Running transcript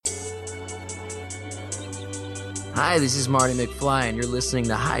Hi, this is Marty McFly, and you're listening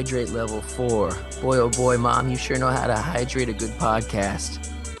to Hydrate Level 4. Boy, oh boy, Mom, you sure know how to hydrate a good podcast.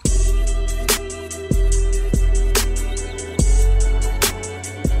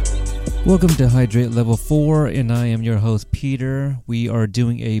 Welcome to Hydrate Level 4, and I am your host, Peter. We are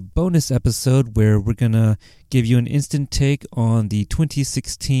doing a bonus episode where we're going to give you an instant take on the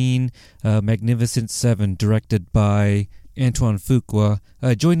 2016 Magnificent Seven, directed by Antoine Fuqua.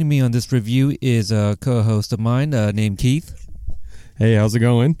 Joining me on this review is a co-host of mine named Keith. Hey, how's it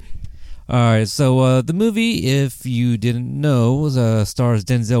going? All right, so the movie, if you didn't know, stars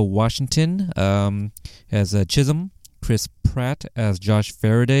Denzel Washington as Chisholm, Chris Pratt as Josh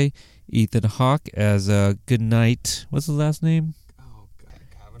Faraday, Ethan Hawke as Goodnight. What's his last name? Oh, God,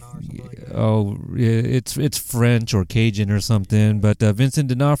 Kavanaugh or something like that. Oh, it's French or Cajun or something. But Vincent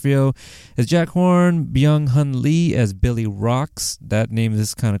D'Onofrio as Jack Horn, Byung-Hun Lee as Billy Rocks. That name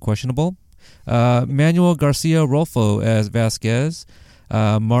is kind of questionable. Manuel Garcia Rolfo as Vasquez.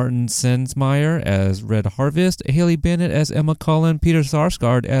 Martin Sensmeyer as Red Harvest. Haley Bennett as Emma Cullen. Peter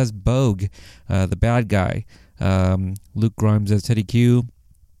Sarsgaard as Bogue, the bad guy. Luke Grimes as Teddy Q.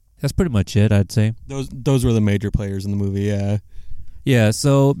 That's pretty much it, I'd say. Those were the major players in the movie, yeah. Yeah,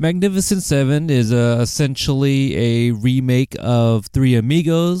 so Magnificent Seven is essentially a remake of Three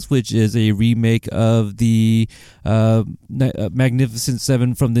Amigos, which is a remake of the Magnificent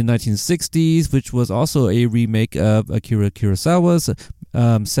Seven from the 1960s, which was also a remake of Akira Kurosawa's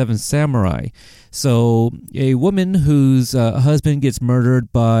Seven Samurai. So a woman whose husband gets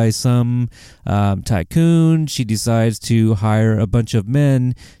murdered by some tycoon, she decides to hire a bunch of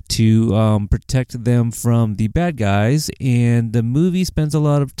men to protect them from the bad guys, and the movie spends a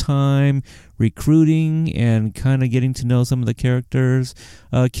lot of time recruiting and kind of getting to know some of the characters.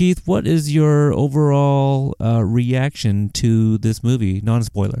 Keith, what is your overall reaction to this movie?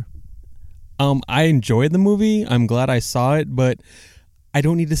 Non-spoiler. I enjoyed the movie. I'm glad I saw it, but I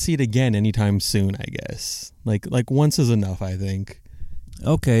don't need to see it again anytime soon, I guess. Like once is enough, I think.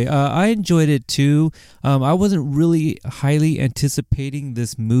 Okay, I enjoyed it too. I wasn't really highly anticipating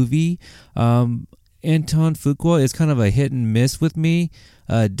this movie. Antoine Fuqua is kind of a hit and miss with me.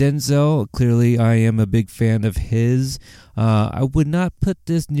 Denzel, clearly I am a big fan of his. I would not put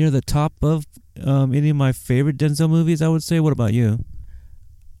this near the top of any of my favorite Denzel movies, I would say. What about you?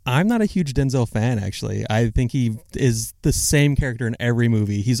 I'm not a huge Denzel fan, actually. I think he is the same character in every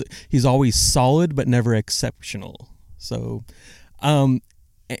movie. He's always solid, but never exceptional. So, and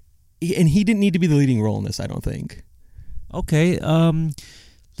he didn't need to be the leading role in this, I don't think. Okay,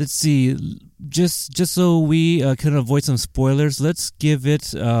 let's see. Just so we can avoid some spoilers, let's give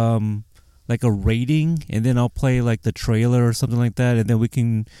it like a rating, and then I'll play like the trailer or something like that, and then we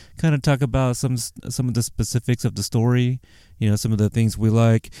can kind of talk about some of the specifics of the story, some of the things we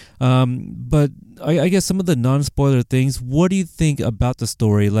like. But I guess some of the non-spoiler things, what do you think about the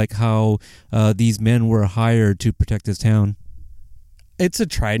story, like how these men were hired to protect this town? It's a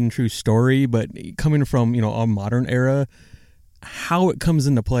tried and true story, but coming from, a modern era, how it comes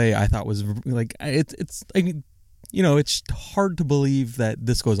into play, I thought was like, it's hard to believe that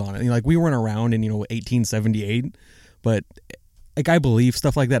this goes on. Like, we weren't around in, 1878, but like, I believe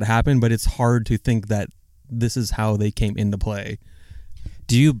stuff like that happened, but it's hard to think that this is how they came into play.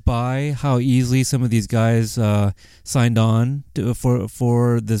 Do you buy how easily some of these guys signed on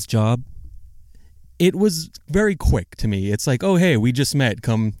for this job? It was very quick to me. It's like, oh, hey, we just met.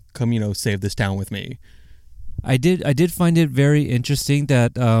 Come, save this town with me. I did find it very interesting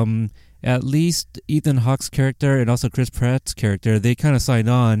that at least Ethan Hawke's character and also Chris Pratt's character, they kind of signed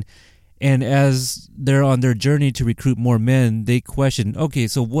on. And as they're on their journey to recruit more men, they question, okay,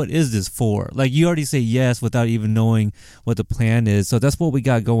 so what is this for? Like, you already say yes without even knowing what the plan is. So that's what we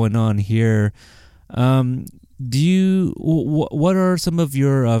got going on here. What are some of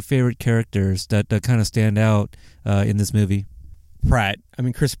your favorite characters that kind of stand out in this movie? Pratt. I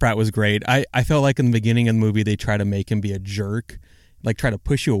mean, Chris Pratt was great. I felt like in the beginning of the movie, they try to make him be a jerk, like try to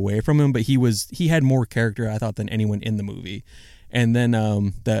push you away from him, but he had more character, I thought, than anyone in the movie. And then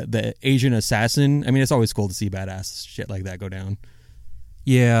the Asian assassin, I mean, it's always cool to see badass shit like that go down.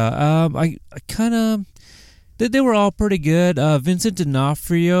 Yeah, I kind of... They were all pretty good. Vincent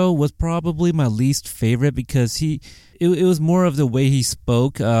D'Onofrio was probably my least favorite because it was more of the way he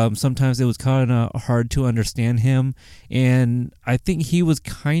spoke. Sometimes it was kind of hard to understand him. And I think he was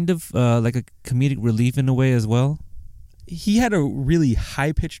kind of like a comedic relief in a way as well. He had a really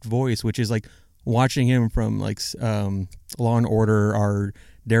high-pitched voice, which is like watching him from like Law and Order or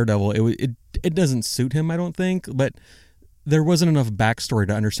Daredevil. It doesn't suit him, I don't think, but there wasn't enough backstory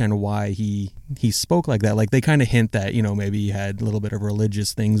to understand why he spoke like that. Like, they kind of hint that, maybe he had a little bit of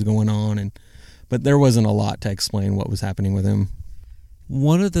religious things going on, but there wasn't a lot to explain what was happening with him.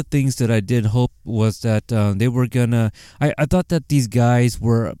 One of the things that I did hope was that they were gonna. I thought that these guys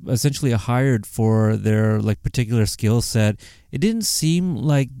were essentially hired for their like particular skill set. It didn't seem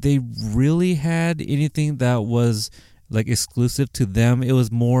like they really had anything that was like exclusive to them. It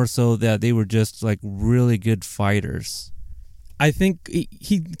was more so that they were just like really good fighters. I think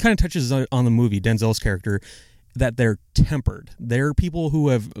he kind of touches on the movie, Denzel's character, that they're tempered. They're people who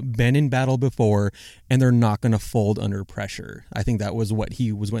have been in battle before, and they're not going to fold under pressure. I think that was what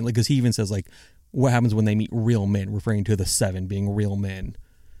he was going, like, because he even says, like, what happens when they meet real men, referring to the 7 being real men.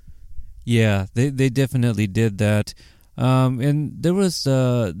 Yeah, they definitely did that. And there was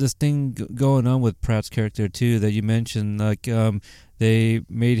this thing going on with Pratt's character, too, that you mentioned. Like, they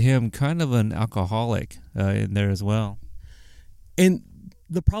made him kind of an alcoholic in there as well. And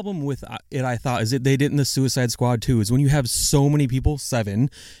the problem with it, I thought, is that they did in the Suicide Squad 2, is when you have so many people, 7,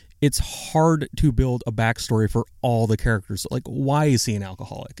 it's hard to build a backstory for all the characters. Like, why is he an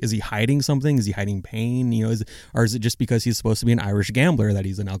alcoholic? Is he hiding something? Is he hiding pain? You know, or is it just because he's supposed to be an Irish gambler that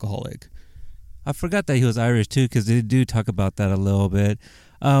he's an alcoholic? I forgot that he was Irish, too, because they do talk about that a little bit.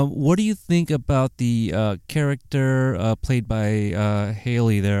 What do you think about the character played by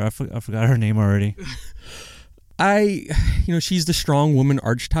Haley there? I forgot her name already. She's the strong woman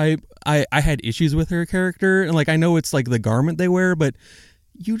archetype. I had issues with her character, and like, I know it's like the garment they wear, but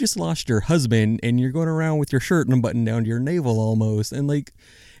you just lost your husband and you're going around with your shirt unbuttoned down to your navel almost. And like,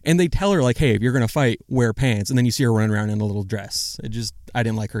 and they tell her like, hey, if you're going to fight, wear pants. And then you see her running around in a little dress. I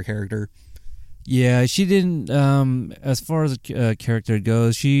didn't like her character. Yeah, she didn't, as far as the character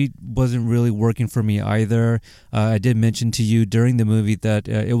goes, she wasn't really working for me either. I did mention to you during the movie that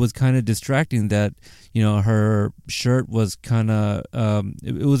it was kind of distracting that, you know, her shirt was kind of,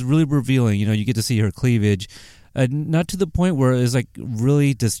 it was really revealing. You know, you get to see her cleavage. Not to the point where it's like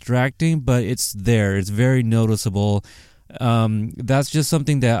really distracting, but it's there. It's very noticeable. That's just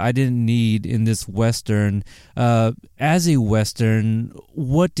something that I didn't need in this Western. As a Western,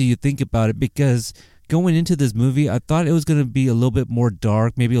 what do you think about it? Because going into this movie, I thought it was going to be a little bit more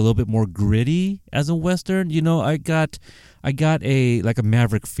dark, maybe a little bit more gritty as a Western. You know, I got a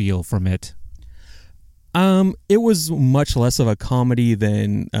Maverick feel from it. It was much less of a comedy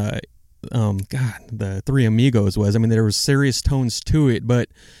than the Three Amigos was. I mean, there was serious tones to it, but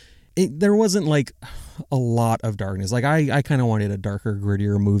there wasn't like a lot of darkness. Like I kind of wanted a darker,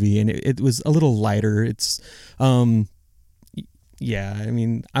 grittier movie, and it was a little lighter. It's, yeah, I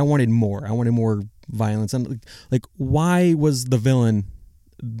mean, I wanted more. I wanted more violence. And like, why was the villain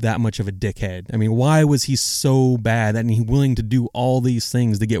that much of a dickhead? I mean, why was he so bad that he willing to do all these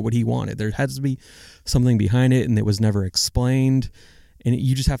things to get what he wanted? There had to be something behind it, and it was never explained. And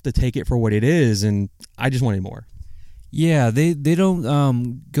you just have to take it for what it is. And I just wanted more. Yeah, they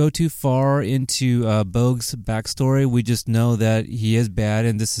don't go too far into Bogue's backstory. We just know that he is bad,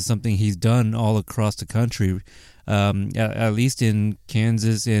 and this is something he's done all across the country, at least in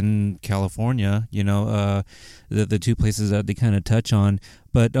Kansas and California. You know, the two places that they kind of touch on.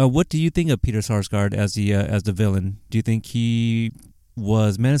 But what do you think of Peter Sarsgaard as the villain? Do you think he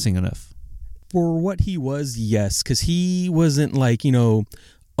was menacing enough? For what he was, yes, because he wasn't like, you know,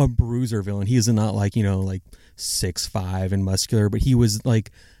 a bruiser villain. He is not like, you know, like 6'5" and muscular, but he was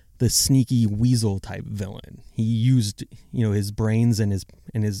like the sneaky weasel type villain. He used, you know, his brains and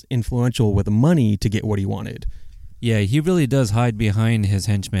his influential with money to get what he wanted. Yeah, he really does hide behind his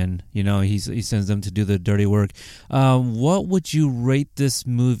henchmen. You know, he sends them to do the dirty work. What would you rate this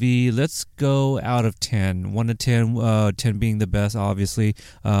movie? Let's go out of 10. 1 to 10, 10 being the best, obviously.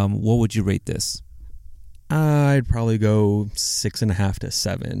 What would you rate this? I'd probably go 6.5 to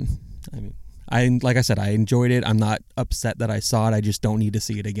 7. I mean, like I said, I enjoyed it. I'm not upset that I saw it. I just don't need to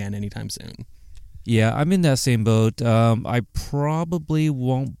see it again anytime soon. Yeah, I'm in that same boat. I probably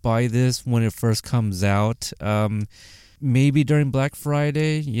won't buy this when it first comes out. Maybe during Black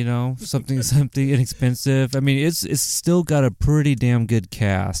Friday, you know, something inexpensive. I mean, it's still got a pretty damn good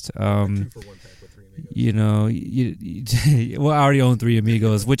cast. You know, well, I already own Three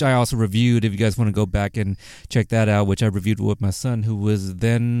Amigos, which I also reviewed. If you guys want to go back and check that out, which I reviewed with my son, who was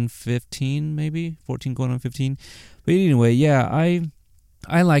then 15, maybe 14, going on 15. But anyway, yeah,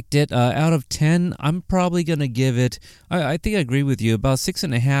 I liked it. Out of 10, I'm probably going to give it, I think I agree with you, about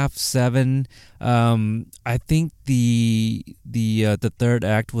 6.5, 7. I think the third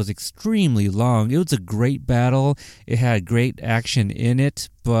act was extremely long. It was a great battle. It had great action in it,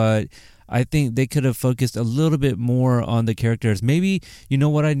 but I think they could have focused a little bit more on the characters. Maybe, you know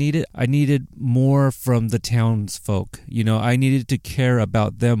what I needed? I needed more from the townsfolk. You know, I needed to care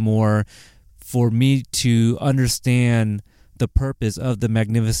about them more for me to understand the purpose of the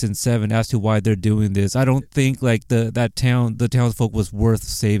Magnificent Seven as to why they're doing this. I don't think like the townsfolk was worth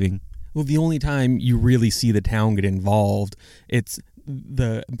saving. Well, the only time you really see the town get involved, it's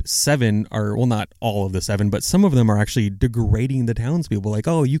the seven are, well, not all of the seven, but some of them are actually degrading the townspeople. Like,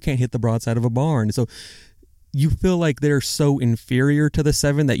 oh, you can't hit the broadside of a barn. So you feel like they're so inferior to the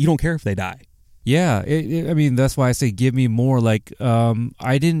seven that you don't care if they die. Yeah, I mean, that's why I say give me more. Like,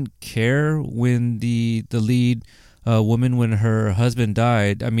 I didn't care when the lead woman, when her husband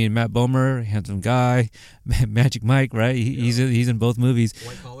died. I mean, Matt Bomer, handsome guy, Magic Mike, right? He's in both movies.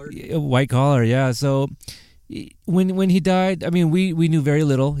 White collar, yeah. So when he died, I mean, we knew very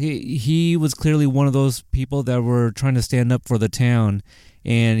little. He was clearly one of those people that were trying to stand up for the town,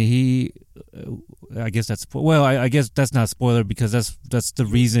 and he. I guess that's I guess that's not spoiler because that's the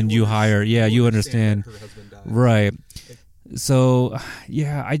reason you hire. Yeah, you understand, right? So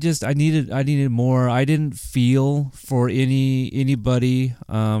yeah, I needed more. I didn't feel for anybody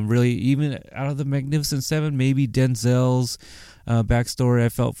really, even out of the Magnificent Seven. Maybe Denzel's backstory. I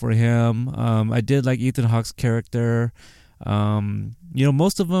felt for him. I did like Ethan Hawke's character.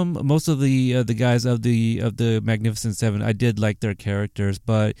 Most of the guys of the Magnificent Seven, I did like their characters,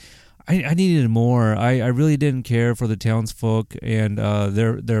 but I needed more. I really didn't care for the townsfolk and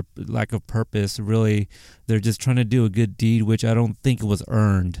their lack of purpose. Really, they're just trying to do a good deed, which I don't think was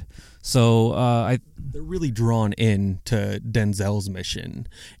earned. So they're really drawn in to Denzel's mission,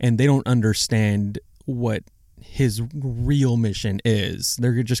 and they don't understand what his real mission is.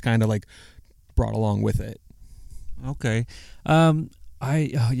 They're just kind of like brought along with it. Okay.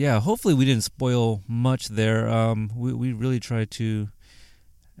 Hopefully we didn't spoil much there. We really tried to.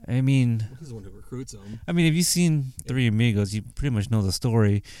 I mean, he's the one who recruits them. I mean, if you've seen Three Amigos, you pretty much know the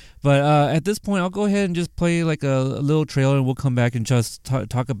story. But at this point, I'll go ahead and just play like a little trailer, and we'll come back and just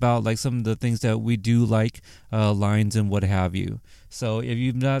talk about like some of the things that we do like, lines and what have you. So if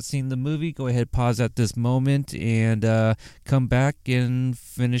you've not seen the movie, go ahead, pause at this moment, and come back and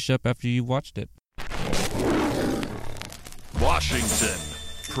finish up after you watched it. Washington,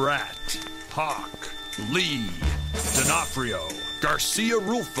 Pratt, Hawk, Lee, D'Onofrio, Garcia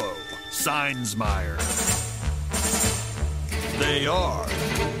Rulfo, Seinsmeyer. They are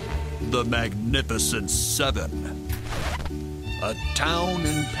the Magnificent Seven. A town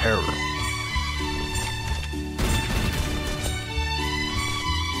in peril.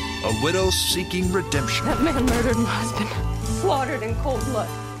 A widow seeking redemption. That man murdered my husband, slaughtered in cold blood.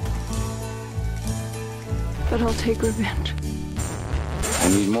 But I'll take revenge. I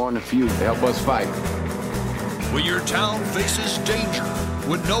need more than a few to help us fight. When your town faces danger,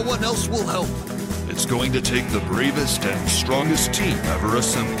 when no one else will help, it's going to take the bravest and strongest team ever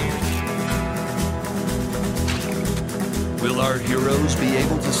assembled. Will our heroes be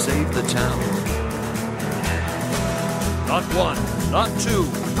able to save the town? Not one, not two,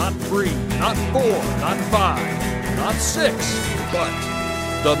 not three, not four, not five, not six, but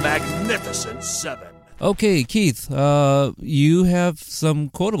the Magnificent Seven. Okay, Keith, you have some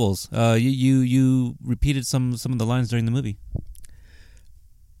quotables. You repeated some of the lines during the movie.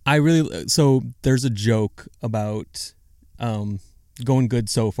 So there's a joke about going good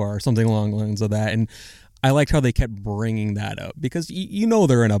so far, something along the lines of that, and I liked how they kept bringing that up because you know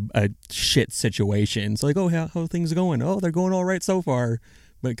they're in a shit situation. It's like, oh, how are things going? Oh, they're going all right so far,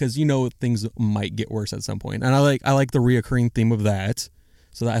 but because you know things might get worse at some point, and I like the reoccurring theme of that.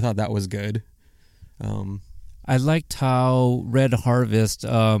 So I thought that was good. I liked how Red Harvest,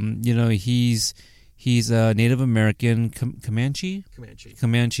 he's a Native American, Comanche,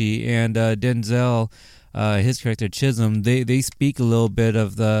 and Denzel, his character Chisholm, they speak a little bit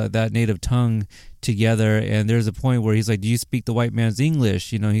of that native tongue together, and there's a point where he's like, do you speak the white man's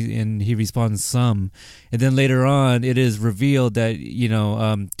English? And he responds some, and then later on it is revealed that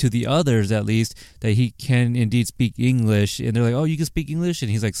to the others at least that he can indeed speak English, and they're like, oh, you can speak English, and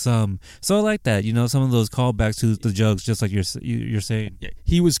he's like, some. So I like that, some of those callbacks to the jokes, just like you're saying. Yeah,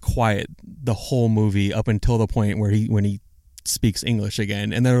 he was quiet the whole movie up until the point where when he speaks English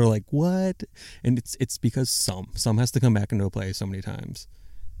again, and they were like, what? And it's because some has to come back into play so many times.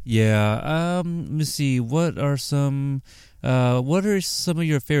 Yeah. Let me see. What are some of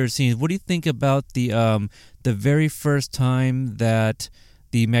your favorite scenes? What do you think about the very first time that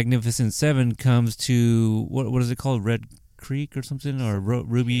the Magnificent Seven comes to what is it called? Red Creek or something, or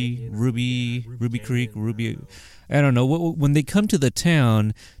Ruby Creek, Ruby. I don't know. When they come to the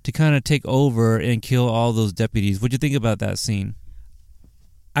town to kind of take over and kill all those deputies, what do you think about that scene?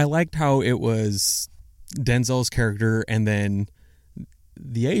 I liked how it was Denzel's character and then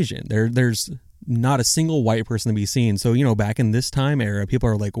the Asian. There's not a single white person to be seen. So, back in this time era, people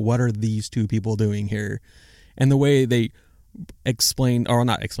are like, what are these two people doing here? And the way they explained, or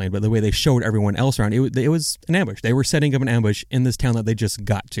not explained, but the way they showed everyone else around, it was an ambush. They were setting up an ambush in this town that they just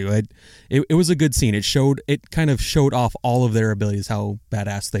got to. It was a good scene. It kind of showed off all of their abilities, how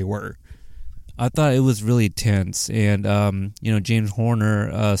badass they were. I thought it was really tense, and James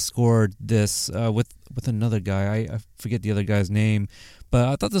Horner scored this with another guy. I forget the other guy's name, but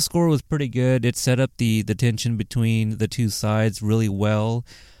I thought the score was pretty good. It set up the tension between the two sides really well.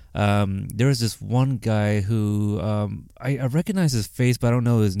 There was this one guy who I recognize his face, but I don't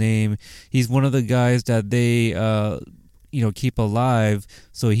know his name. He's one of the guys that they keep alive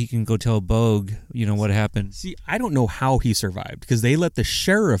so he can go tell Bogue what happened. See, I don't know how he survived, because they let the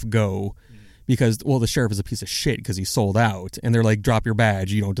sheriff go because, well, the sheriff is a piece of shit because he sold out, and they're like, drop your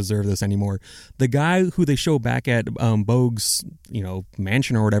badge, you don't deserve this anymore. The guy who they show back at Bogue's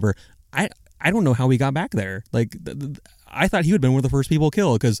mansion or whatever, I don't know how he got back there. Like, I thought he would have been one of the first people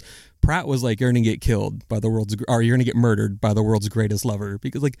killed, because Pratt was like, you're going to get killed by you're going to get murdered by the world's greatest lover,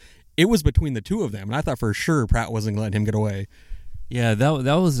 because like it was between the two of them, and I thought for sure Pratt wasn't going to let him get away. Yeah, that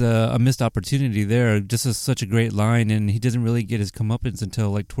was a missed opportunity there. Just such a great line, and he doesn't really get his comeuppance until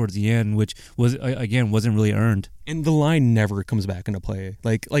like towards the end, which was again wasn't really earned. And the line never comes back into play.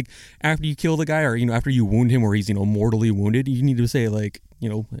 Like after you kill the guy, or after you wound him, or he's mortally wounded, you need to say like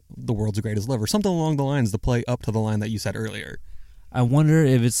the world's greatest lover, something along the lines to play up to the line that you said earlier. I wonder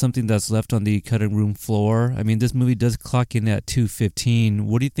if it's something that's left on the cutting room floor. I mean, this movie does clock in at 2:15.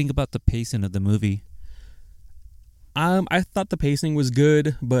 What do you think about the pacing of the movie? I thought the pacing was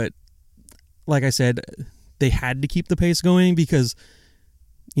good, but like I said, they had to keep the pace going because,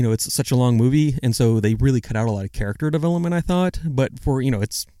 it's such a long movie, and so they really cut out a lot of character development, I thought. But for,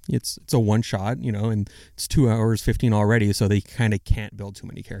 it's a one shot, and it's 2 hours 15 already, so they kind of can't build too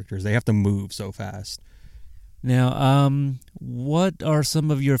many characters. They have to move so fast. Now, what are some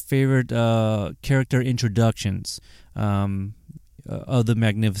of your favorite character introductions of the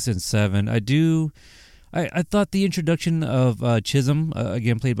Magnificent Seven? I thought the introduction of Chisholm,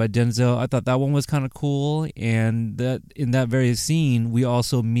 again played by Denzel, I thought that one was kind of cool, and that in that very scene we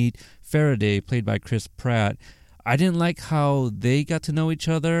also meet Faraday, played by Chris Pratt. I didn't like how they got to know each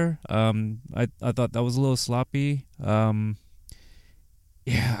other. I thought that was a little sloppy. I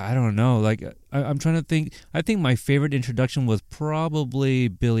don't know. Like I'm trying to think. I think my favorite introduction was probably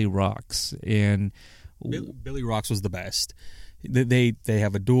Billy Rocks, and Billy Rocks was the best. They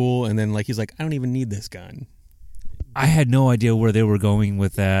have a duel, and then he's like, I don't even need this gun. I had no idea where they were going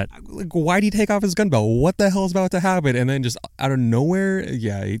with that. Like, why did he take off his gun belt? What the hell is about to happen? And then just out of nowhere,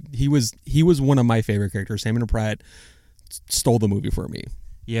 yeah, he was one of my favorite characters. Samuel Pratt stole the movie for me.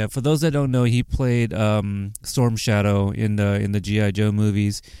 Yeah, for those that don't know, he played Storm Shadow in the G.I. Joe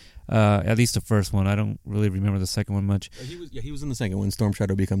movies. At least the first one. I don't really remember the second one much. He was in the second one. Storm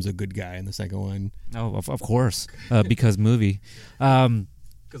Shadow becomes a good guy in the second one. Oh, of course, because movie.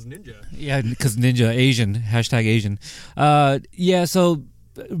 Because ninja. Yeah, because ninja, Asian, #Asian. So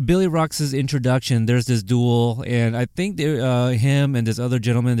Billy Rocks' introduction, there's this duel, and I think him and this other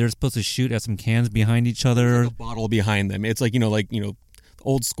gentleman, they're supposed to shoot at some cans behind each other. There's a bottle behind them. It's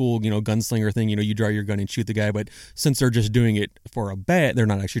old school, gunslinger thing, you draw your gun and shoot the guy, but since they're just doing it for a bet, they're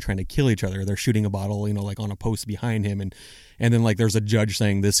not actually trying to kill each other. They're shooting a bottle, on a post behind him, and then there's a judge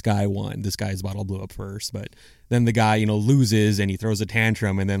saying this guy won. This guy's bottle blew up first, but then the guy, loses and he throws a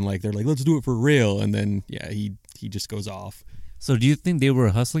tantrum, and then they're like, let's do it for real, and then he just goes off. So do you think they were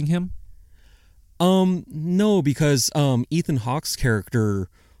hustling him? No, because Ethan Hawke's character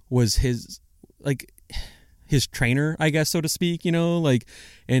was his trainer, I guess, so to speak, and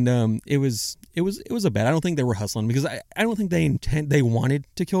it was a bet. I don't think they were hustling, because I don't think they wanted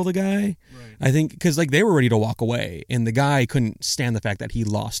to kill the guy. Right. I think because they were ready to walk away, and the guy couldn't stand the fact that he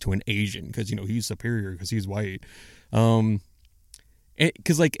lost to an Asian, because he's superior because he's white. And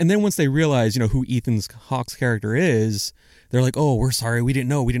then once they realize who Ethan Hawke's character is, they're like, oh, we're sorry, we didn't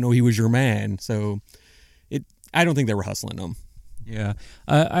know he was your man. So I don't think they were hustling him. Yeah,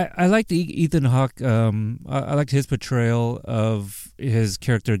 I liked Ethan Hawke. I liked his portrayal of his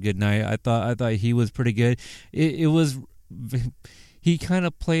character Goodnight. I thought he was pretty good. He kind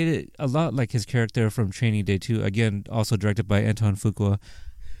of played it a lot like his character from Training Day 2. Again, also directed by Anton Fuqua.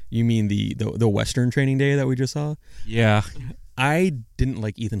 You mean the Western Training Day that we just saw? Yeah, I didn't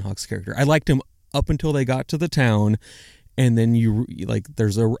like Ethan Hawke's character. I liked him up until they got to the town, and then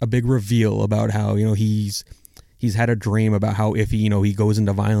there's a big reveal about how he's had a dream about how if he goes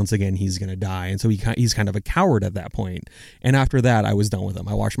into violence again, he's going to die. And so he's kind of a coward at that point. And after that, I was done with him.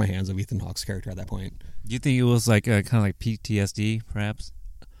 I washed my hands of Ethan Hawke's character at that point. Do you think it was kind of like PTSD, perhaps?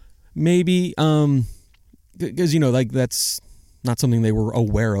 Maybe, because, that's not something they were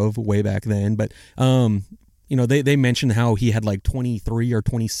aware of way back then. But, they mentioned how he had like 23 or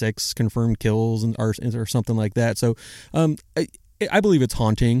 26 confirmed kills or something like that. So I believe it's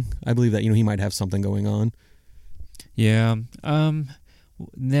haunting. I believe that he might have something going on. Yeah.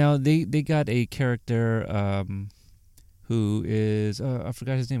 Now they got a character who is I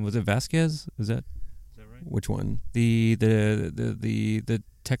forgot his name. Was it Vasquez? Is that right? Which one? The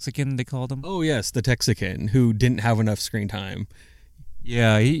Texican, they called him. Oh yes, the Texican who didn't have enough screen time.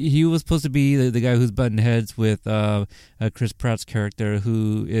 Yeah, he was supposed to be the guy who's butting heads with Chris Pratt's character,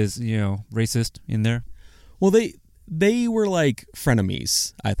 who is racist in there. Well, they were like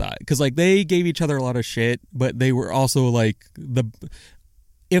frenemies, I thought, because like they gave each other a lot of shit, but they were also like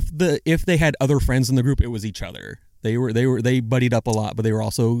if they had other friends in the group, it was each other. They buddied up a lot, but they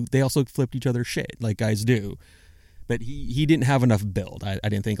also flipped each other shit like guys do. But he didn't have enough build. I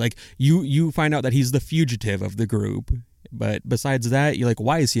didn't think. Like you find out that he's the fugitive of the group, but besides that, you're like,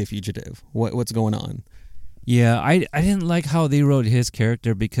 why is he a fugitive? What's going on? Yeah, I didn't like how they wrote his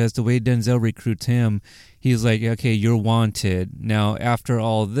character, because the way Denzel recruits him, he's like, okay, you're wanted. Now, after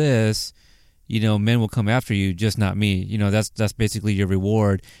all this, men will come after you, just not me. That's basically your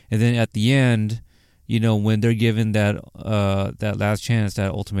reward. And then at the end, when they're given that last chance,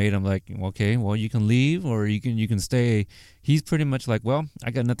 that ultimatum, like, okay, well, you can leave or you can stay. He's pretty much like, well,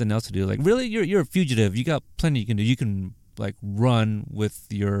 I got nothing else to do. Like, really, you're a fugitive. You got plenty you can do. You can like run with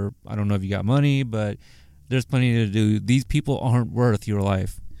your, I don't know if you got money, but there's plenty to do. These people aren't worth your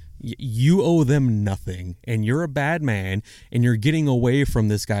life. You owe them nothing, and you're a bad man, and you're getting away from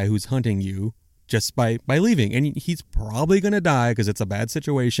this guy who's hunting you just by leaving. And he's probably going to die because it's a bad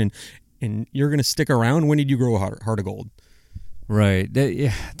situation, and you're going to stick around. When did you grow a heart of gold? Right.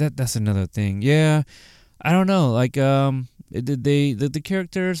 That's another thing. Yeah. I don't know. Like, the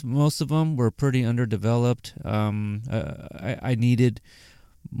characters, most of them were pretty underdeveloped. I needed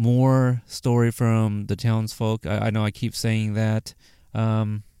more story from the townsfolk. I know I keep saying that.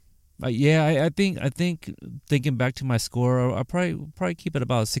 I think thinking back to my score, I'll probably keep it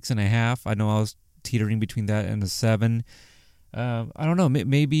about 6.5. I know I was teetering between that and a 7. I don't know.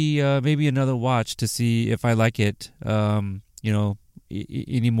 Maybe another watch to see if I like it. Any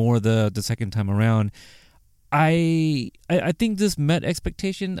more the second time around. I think this met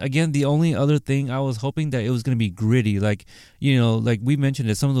expectation. Again, the only other thing I was hoping that it was going to be gritty, like like we mentioned,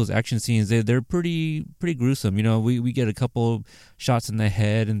 that some of those action scenes they're pretty gruesome. We get a couple shots in the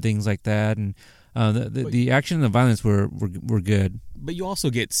head and things like that, and the action and the violence were good. But you also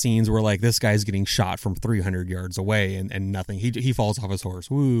get scenes where like this guy's getting shot from 300 yards away and nothing. He falls off his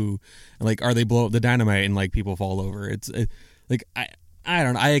horse. Woo! And like, or they blow up the dynamite and like people fall over. Like I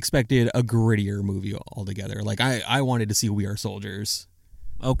don't know. I expected a grittier movie altogether. Like I wanted to see We Are Soldiers.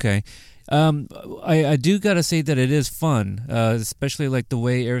 Okay. I do gotta say that it is fun, especially like the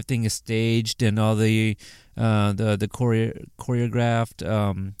way everything is staged and all the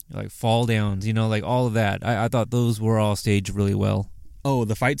choreographed like fall downs. Like all of that. I thought those were all staged really well. Oh,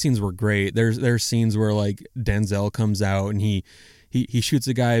 the fight scenes were great. There's scenes where like Denzel comes out and he shoots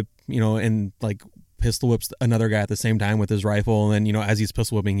a guy, and like pistol whips another guy at the same time with his rifle, and then as he's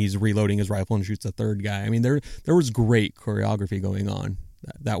pistol whipping, he's reloading his rifle and shoots a third guy. I mean, there was great choreography going on.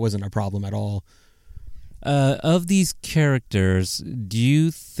 That wasn't a problem at all. Of these characters, do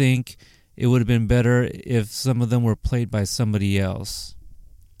you think it would have been better if some of them were played by somebody else?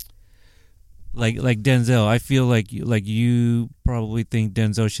 Like Denzel, I feel like you probably think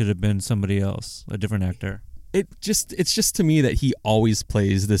Denzel should have been somebody else, a different actor. It's just to me that he always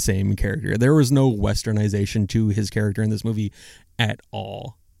plays the same character. There was no westernization to his character in this movie at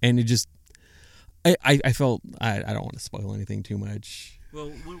all, and it just I felt I don't want to spoil anything too much.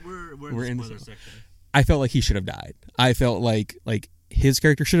 Well, we're in the spoiler section. I felt like he should have died. I felt like his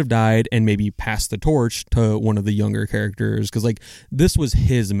character should have died and maybe passed the torch to one of the younger characters, because like this was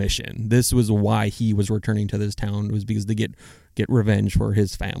his mission. This was why he was returning to this town, was because to get revenge for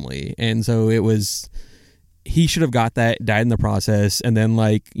his family, and so it was. He should have got that, died in the process, and then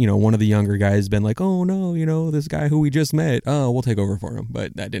one of the younger guys been like, oh no, this guy who we just met, we'll take over for him.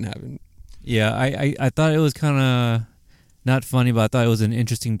 But that didn't happen. Yeah, I thought it was kind of not funny, but I thought it was an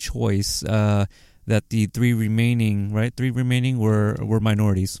interesting choice that the three remaining were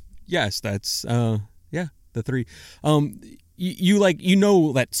minorities. Yes, that's the three. You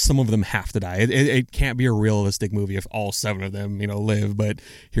know that some of them have to die. It can't be a realistic movie if all 7 of them live, but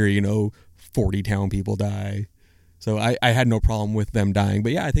here 40 town people die. So I had no problem with them dying.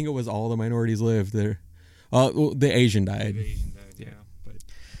 But yeah, I think it was all the minorities lived there. The Asian died.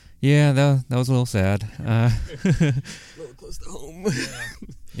 Yeah, that was a little sad. A little close to home.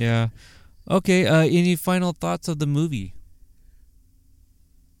 Yeah. Okay, any final thoughts of the movie?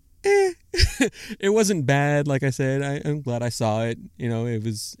 it wasn't bad. Like I said, I'm glad I saw it. You know,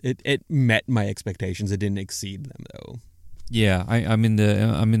 it met my expectations. It didn't exceed them though. Yeah, I'm in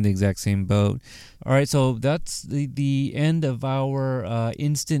the exact same boat. All right, so that's the end of our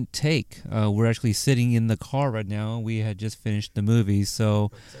instant take. We're actually sitting in the car right now. We had just finished the movie,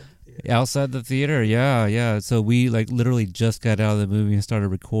 so outside the theater, yeah. So we literally just got out of the movie and started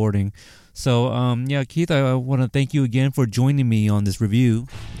recording. So Keith, I want to thank you again for joining me on this review.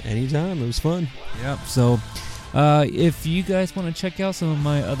 Anytime, it was fun. Yep. So. If you guys want to check out some of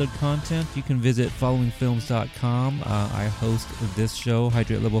my other content, you can visit followingfilms.com. I host this show,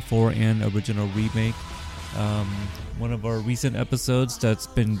 Hydrate Level 4 and Original Remake. One of our recent episodes that's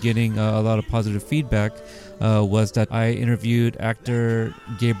been getting a lot of positive feedback was that I interviewed actor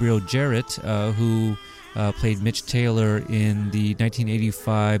Gabriel Jarrett, who played Mitch Taylor in the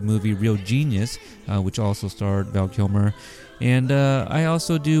 1985 movie Real Genius, which also starred Val Kilmer. And I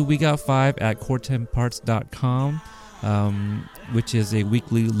also do We Got 5 at core10parts.com, which is a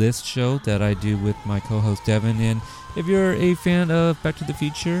weekly list show that I do with my co-host Devin. And if you're a fan of Back to the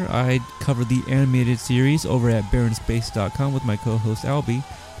Future, I cover the animated series over at barrenspace.com with my co-host Albie.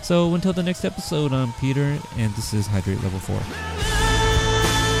 So until the next episode, I'm Peter, and this is Hydrate Level 4.